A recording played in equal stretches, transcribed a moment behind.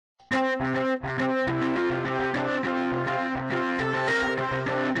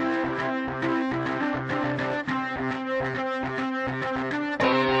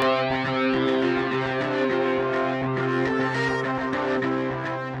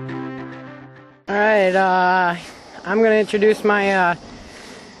Alright, I'm going to introduce my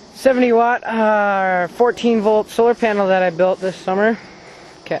 70 watt 14 volt solar panel that I built this summer.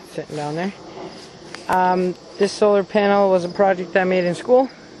 Cat sitting down there. This solar panel was a project I made in school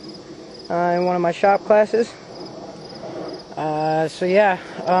in one of my shop classes. So yeah,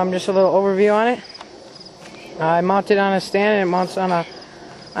 just a little overview on it. I mounted on a stand, and it mounts on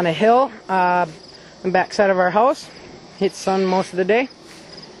a hill on the back side of our house. Hits sun most of the day.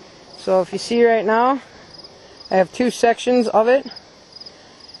 So if you see right now, I have two sections of it.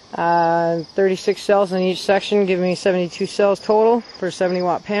 36 cells in each section, giving me 72 cells total for a 70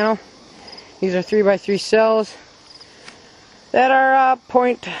 watt panel. These are 3x3 cells that are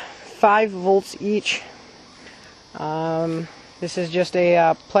 0.5 volts each. This is just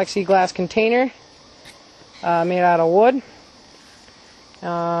a plexiglass container made out of wood,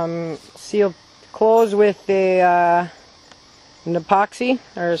 sealed closed with an epoxy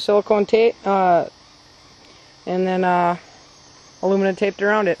or silicone tape, and then aluminum taped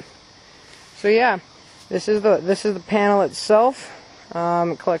around it. So yeah, this is the panel itself.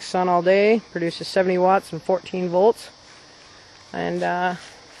 It collects sun all day, produces 70 watts and 14 volts, and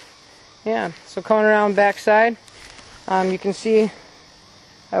yeah. So coming around back side, you can see I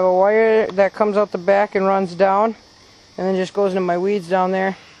have a wire that comes out the back and runs down, and then just goes into my weeds down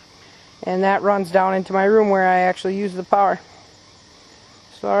there, and that runs down into my room where I actually use the power.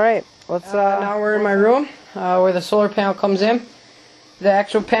 So alright, let's now we're in my room where the solar panel comes in. The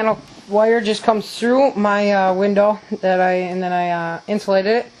actual panel wire just comes through my window that I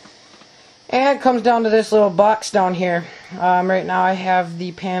insulated it, and it comes down to this little box down here. Right now I have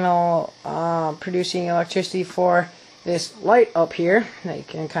the panel producing electricity for this light up here that you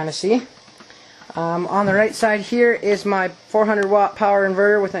can kind of see. On the right side here is my 400 watt power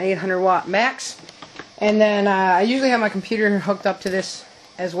inverter with an 800 watt max, and then I usually have my computer hooked up to this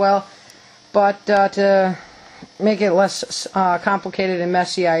as well, but to make it less complicated and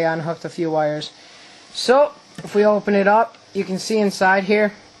messy, I unhooked a few wires. So if we open it up, you can see inside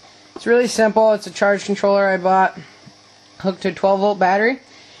here, it's really simple. It's a charge controller I bought, hooked to a 12 volt battery,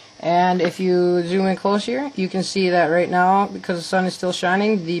 and if you zoom in close here, you can see that right now, because the sun is still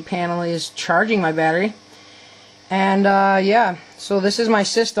shining, the panel is charging my battery. And yeah, so this is my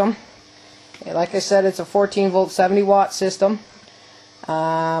system. Like I said, it's a 14 volt 70 watt system.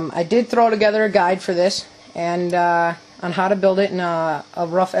 I did throw together a guide for this, and on how to build it, and a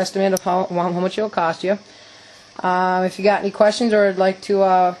rough estimate of how much it'll cost you. If you got any questions or would like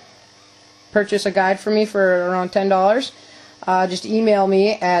to purchase a guide from me for around $10, just email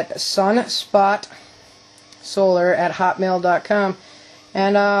me at sunspotsolar@hotmail.com,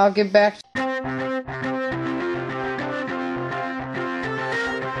 and I'll get back to you.